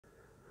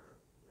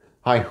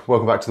Hi,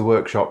 welcome back to the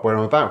workshop where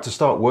I'm about to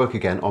start work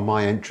again on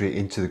my entry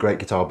into the Great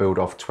Guitar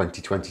Build-Off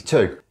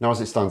 2022. Now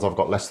as it stands, I've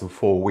got less than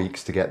 4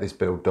 weeks to get this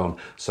build done,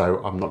 so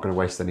I'm not going to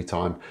waste any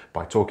time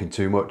by talking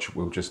too much.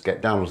 We'll just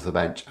get down onto the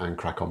bench and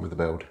crack on with the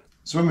build.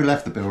 So when we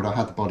left the build, I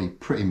had the body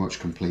pretty much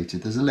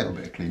completed. There's a little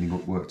bit of cleaning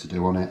up work to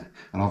do on it,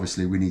 and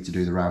obviously we need to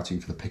do the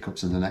routing for the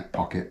pickups and the neck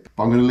pocket.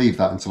 But I'm going to leave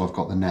that until I've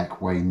got the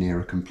neck way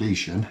nearer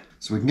completion.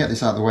 So we can get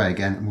this out of the way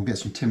again, and we'll get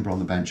some timber on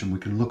the bench, and we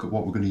can look at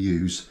what we're going to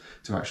use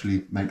to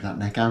actually make that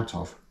neck out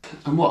of.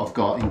 And what I've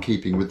got in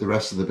keeping with the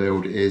rest of the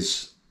build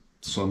is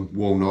some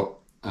walnut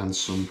and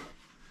some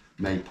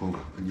maple,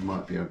 and you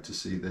might be able to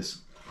see this,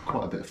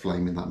 quite a bit of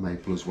flame in that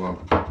maple as well.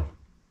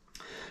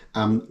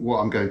 And what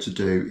I'm going to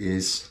do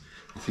is,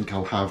 I think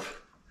I'll have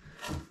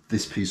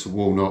this piece of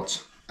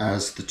walnut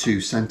as the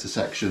two centre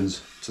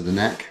sections to the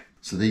neck.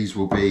 So these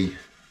will be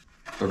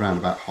around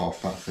about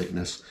half that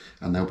thickness,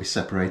 and they'll be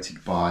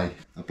separated by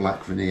a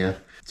black veneer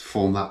to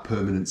form that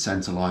permanent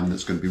centre line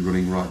that's going to be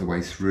running right the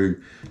way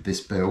through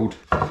this build.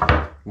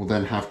 We'll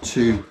then have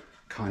two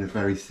kind of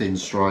very thin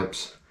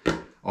stripes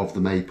of the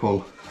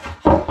maple,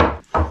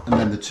 and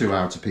then the two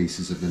outer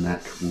pieces of the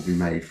neck will be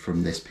made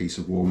from this piece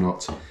of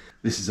walnut.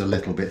 This is a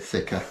little bit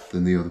thicker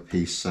than the other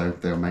piece, so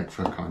they'll make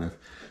for kind of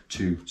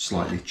two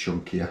slightly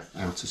chunkier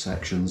outer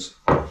sections.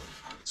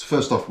 So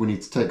first off, we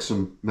need to take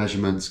some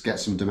measurements, get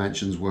some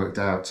dimensions worked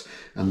out,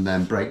 and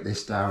then break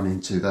this down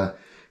into the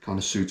kind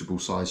of suitable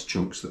size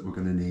chunks that we're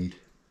going to need.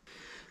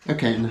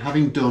 Okay, and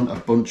having done a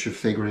bunch of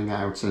figuring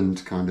out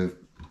and kind of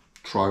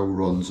trial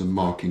runs and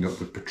marking up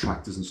with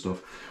protractors and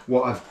stuff,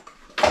 what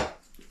I've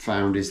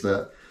found is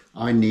that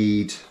I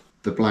need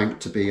the blank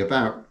to be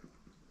about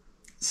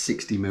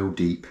 60mm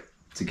deep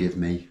to give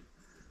me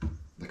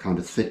the kind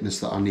of thickness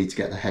that I need to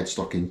get the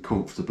headstock in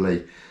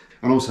comfortably,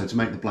 and also to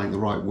make the blank the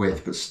right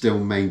width but still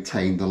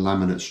maintain the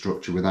laminate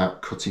structure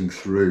without cutting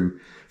through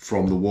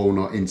from the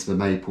walnut into the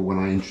maple when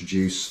I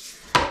introduce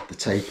the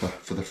taper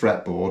for the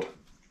fretboard.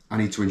 I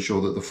need to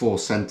ensure that the four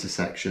centre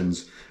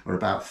sections are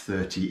about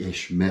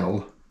 30-ish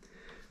mil,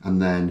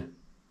 and then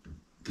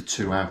the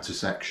two outer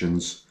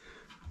sections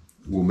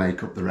will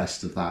make up the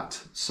rest of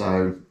that.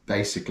 So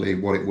basically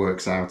what it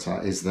works out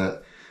at is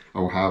that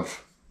I'll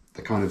have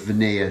the kind of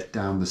veneer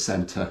down the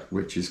centre,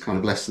 which is kind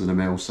of less than a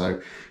mil,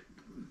 so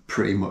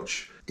pretty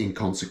much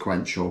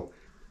inconsequential.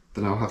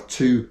 Then I'll have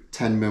two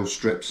 10mm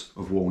strips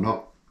of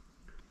walnut,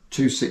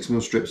 two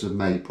 6mm strips of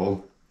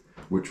maple,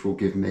 which will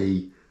give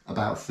me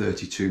about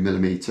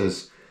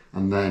 32mm,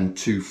 and then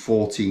two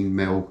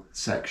 14mm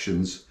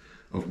sections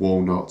of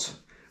walnut,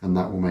 and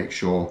that will make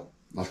sure,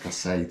 like I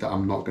say, that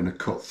I'm not going to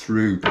cut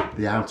through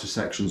the outer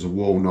sections of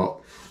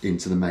walnut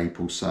into the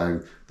maple,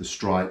 so the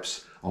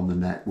stripes on the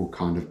neck will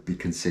kind of be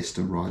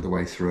consistent right the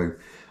way through.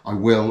 I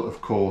will,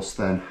 of course,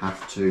 then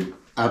have to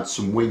add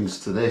some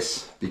wings to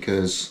this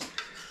because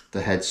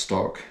the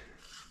headstock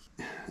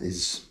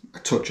is a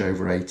touch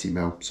over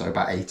 80mm, so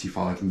about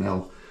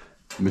 85mm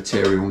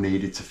material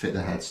needed to fit the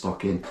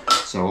headstock in.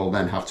 So I'll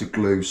then have to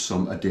glue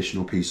some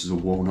additional pieces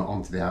of walnut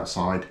onto the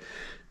outside.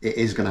 It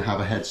is going to have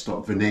a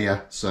headstock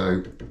veneer,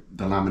 so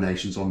the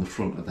laminations on the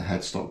front of the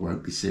headstock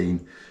won't be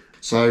seen.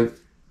 So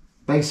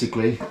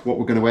basically what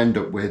we're going to end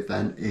up with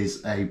then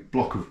is a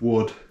block of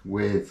wood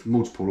with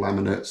multiple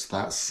laminates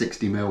that's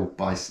 60mm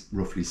by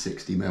roughly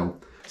 60mm.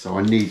 So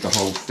I need the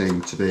whole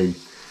thing to be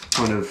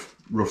kind of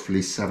roughly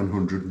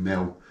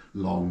 700mm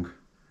long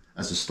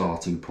as a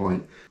starting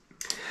point.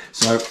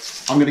 So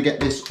I'm going to get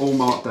this all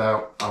marked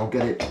out. I'll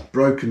get it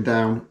broken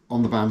down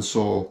on the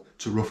bandsaw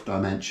to rough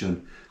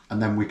dimension,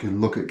 and then we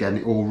can look at getting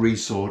it all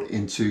resawed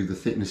into the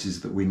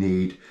thicknesses that we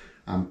need.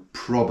 I'm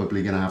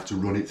probably going to have to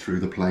run it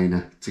through the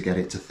planer to get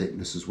it to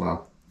thickness as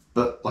well.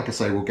 But like I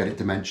say, we'll get it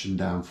dimensioned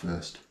down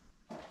first.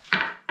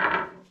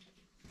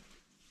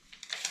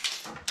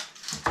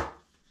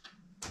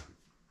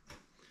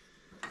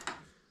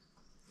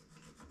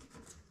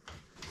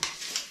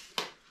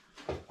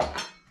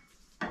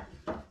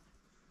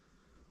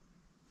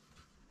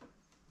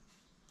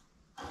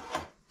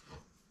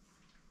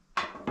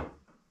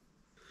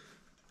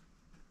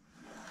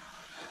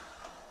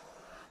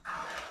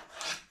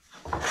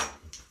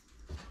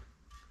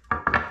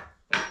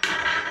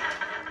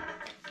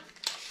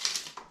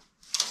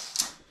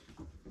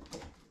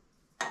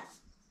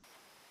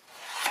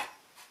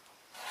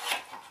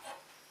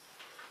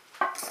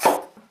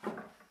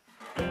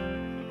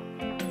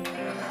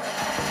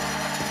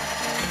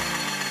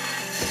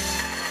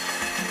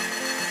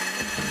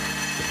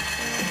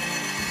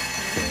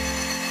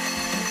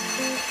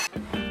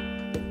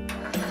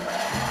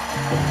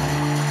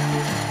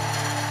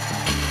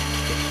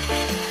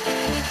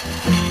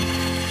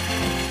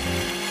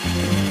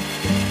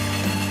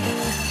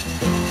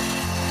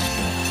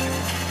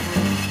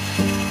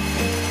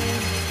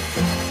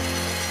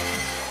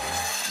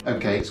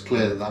 Okay, it's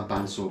clear that that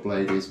bandsaw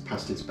blade is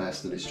past its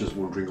best and it's just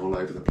wandering all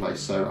over the place.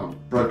 So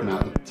I've broken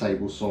out the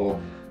table saw.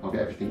 I'll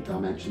get everything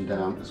dimensioned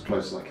down as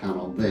close as I can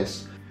on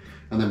this,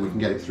 and then we can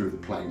get it through the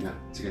planer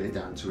to get it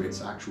down to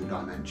its actual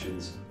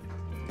dimensions.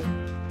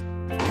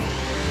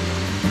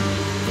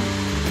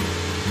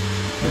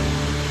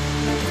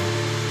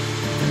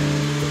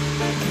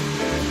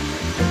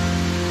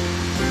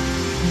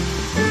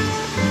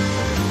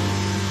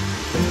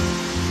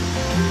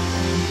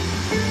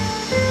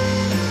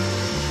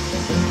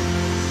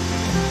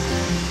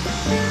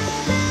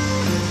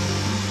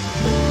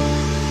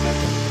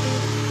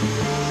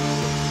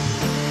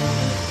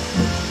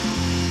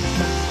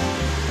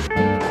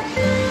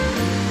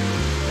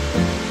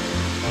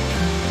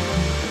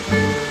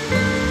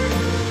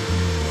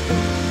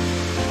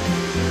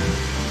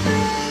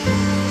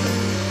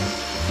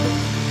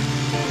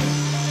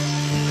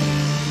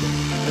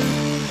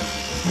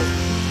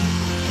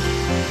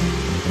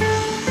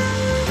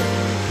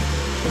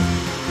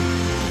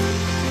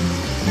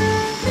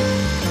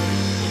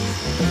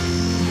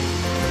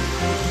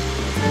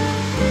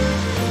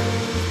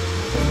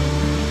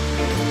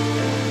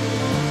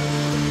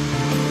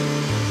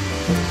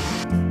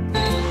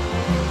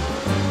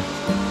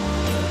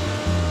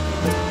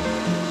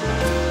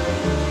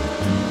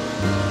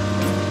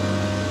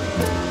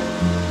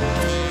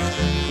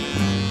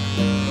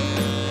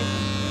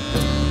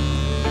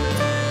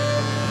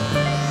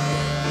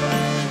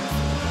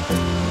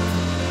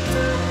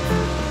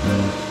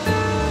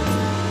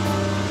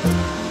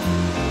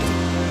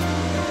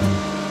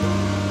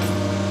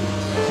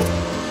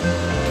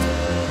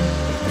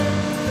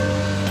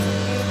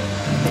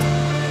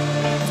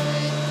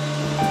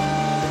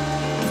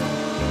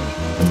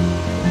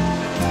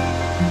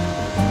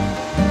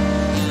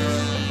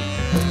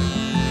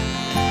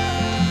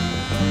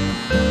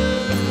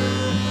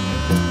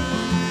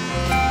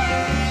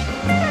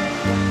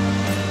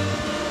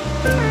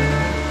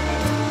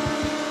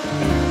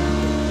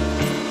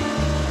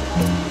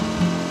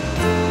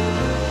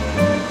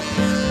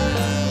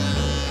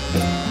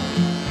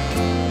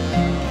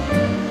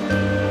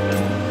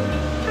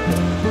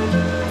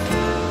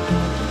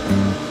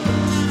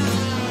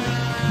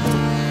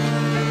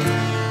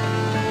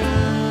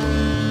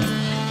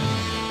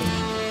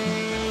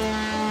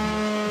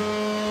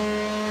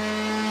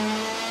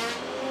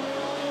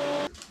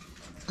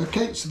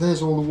 Okay, so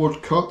there's all the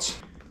wood cut,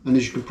 and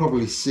as you can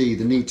probably see,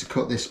 the need to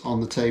cut this on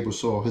the table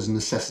saw has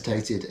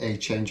necessitated a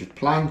change of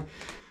plan,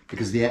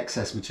 because the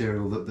excess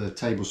material that the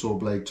table saw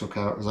blade took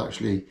out has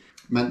actually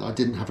meant that I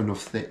didn't have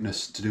enough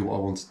thickness to do what I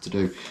wanted to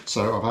do.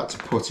 So I've had to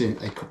put in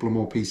a couple of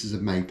more pieces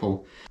of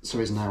maple. So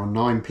it's now a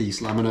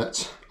 9-piece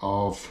laminate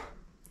of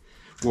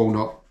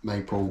walnut,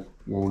 maple,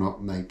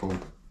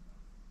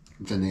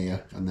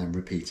 veneer, and then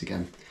repeat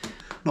again.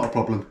 Not a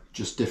problem,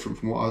 just different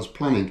from what I was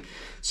planning.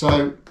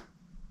 So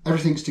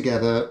everything's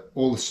together,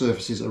 all the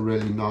surfaces are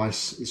really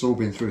nice, it's all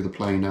been through the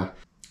planer.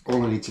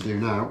 All I need to do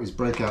now is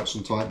break out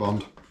some tight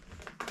bond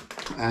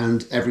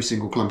and every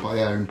single clamp I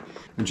own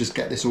and just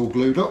get this all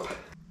glued up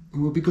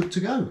and we'll be good to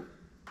go.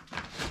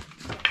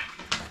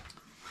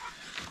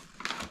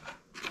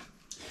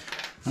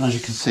 And as you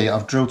can see,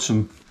 I've drilled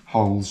some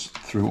holes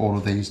through all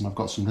of these and I've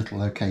got some little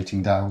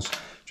locating dowels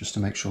just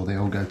to make sure they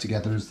all go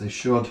together as they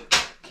should.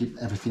 Keep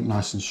everything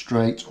nice and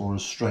straight, or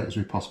as straight as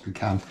we possibly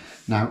can.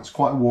 Now it's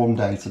quite a warm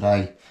day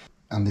today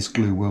and this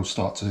glue will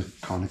start to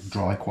kind of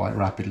dry quite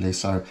rapidly,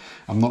 so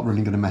I'm not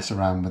really going to mess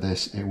around with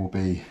this. It will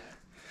be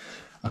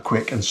a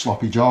quick and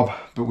sloppy job,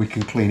 but we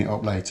can clean it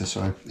up later,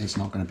 so it's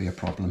not going to be a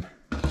problem.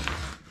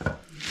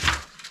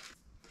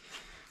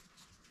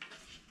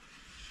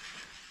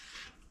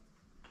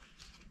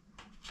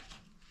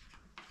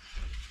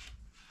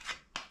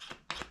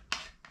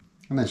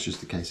 And that's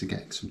just a case of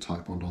getting some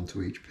tight bond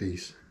onto each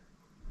piece.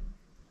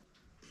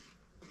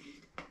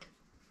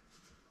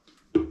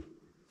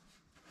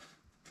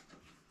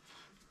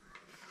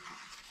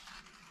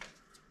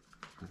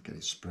 Get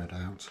it spread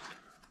out.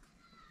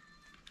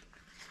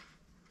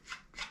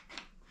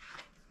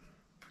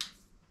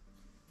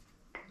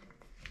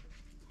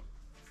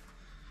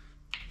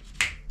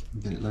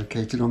 Get it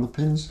located on the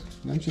pins,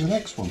 and go to the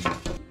next one.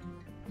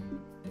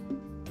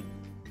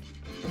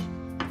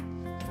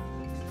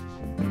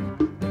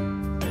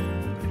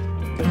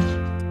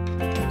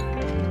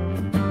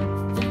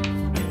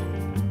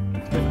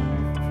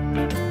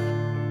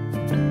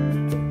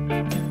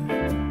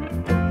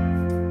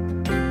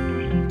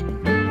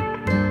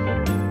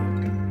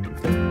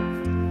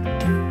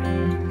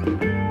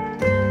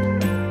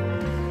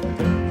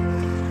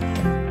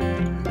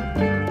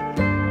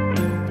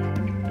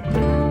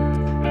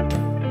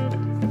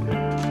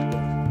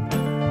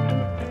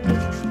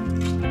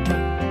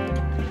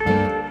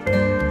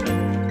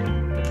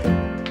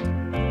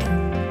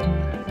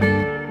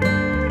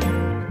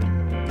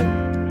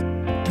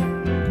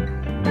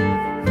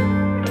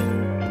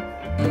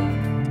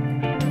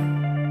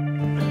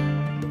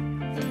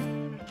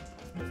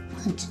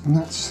 And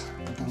that's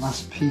the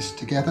last piece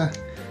together,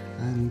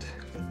 and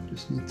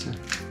just need to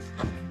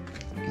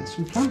get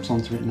some clamps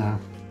onto it now.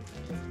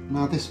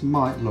 Now this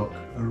might look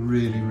a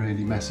really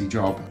messy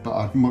job, but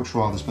I'd much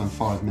rather spend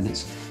 5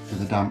 minutes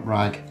with a damp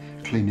rag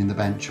cleaning the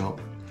bench up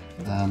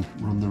than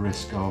run the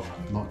risk of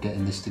not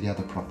getting this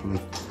together properly.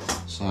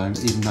 So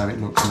even though it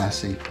looks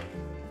messy,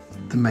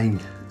 the main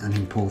and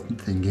important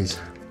thing is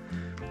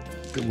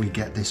that we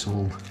get this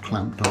all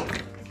clamped up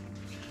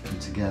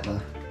and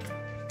together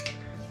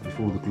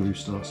before the glue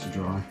starts to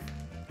dry.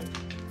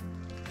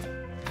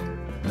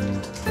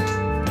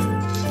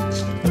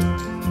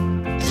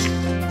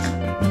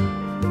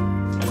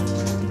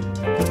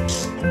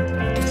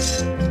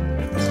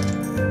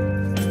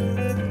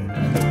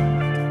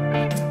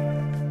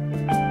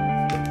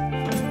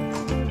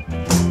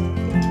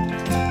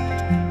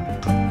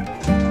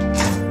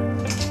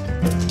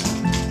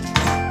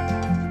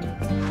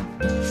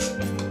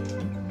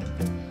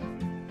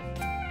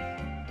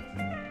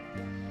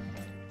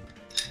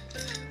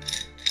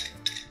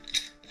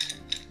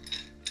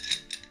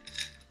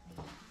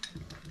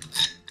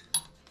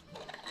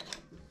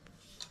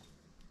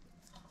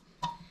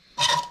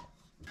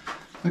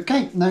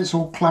 Okay, now it's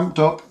all clamped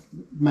up,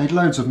 made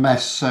loads of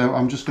mess, so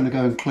I'm just going to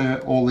go and clear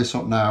all this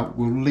up now.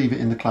 We'll leave it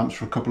in the clamps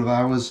for a couple of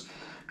hours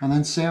and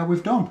then see how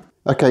we've done.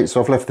 Okay,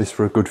 so I've left this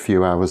for a good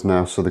few hours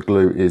now, so the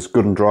glue is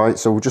good and dry.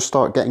 So we'll just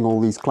start getting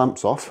all these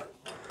clamps off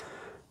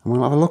and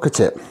we'll have a look at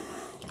it.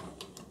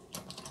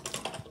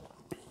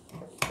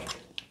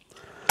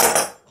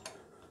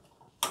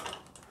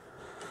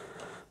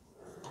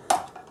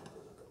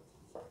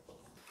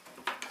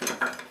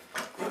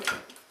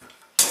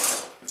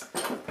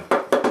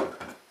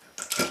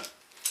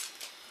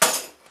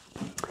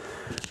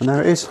 And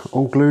there it is,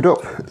 all glued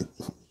up. It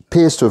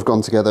appears to have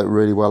gone together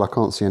really well. I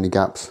can't see any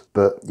gaps,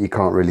 but you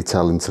can't really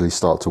tell until you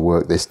start to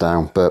work this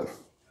down. But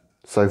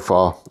so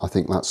far, I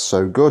think that's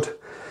so good.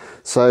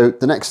 So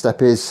the next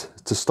step is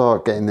to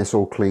start getting this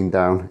all cleaned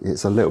down.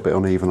 It's a little bit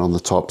uneven on the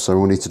top, so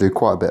we'll need to do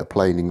quite a bit of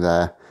planing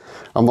there.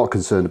 I'm not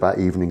concerned about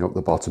evening up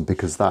the bottom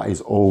because that is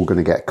all going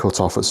to get cut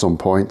off at some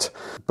point.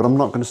 But I'm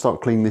not going to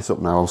start cleaning this up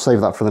now. I'll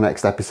save that for the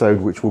next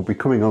episode, which will be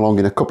coming along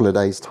in a couple of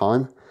days'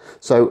 time.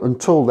 So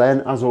until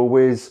then, as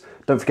always,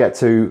 don't forget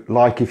to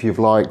like if you've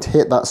liked,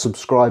 hit that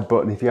subscribe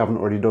button if you haven't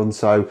already done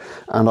so,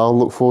 and I'll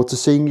look forward to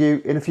seeing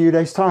you in a few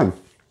days' time.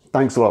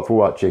 Thanks a lot for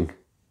watching.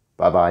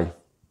 Bye bye.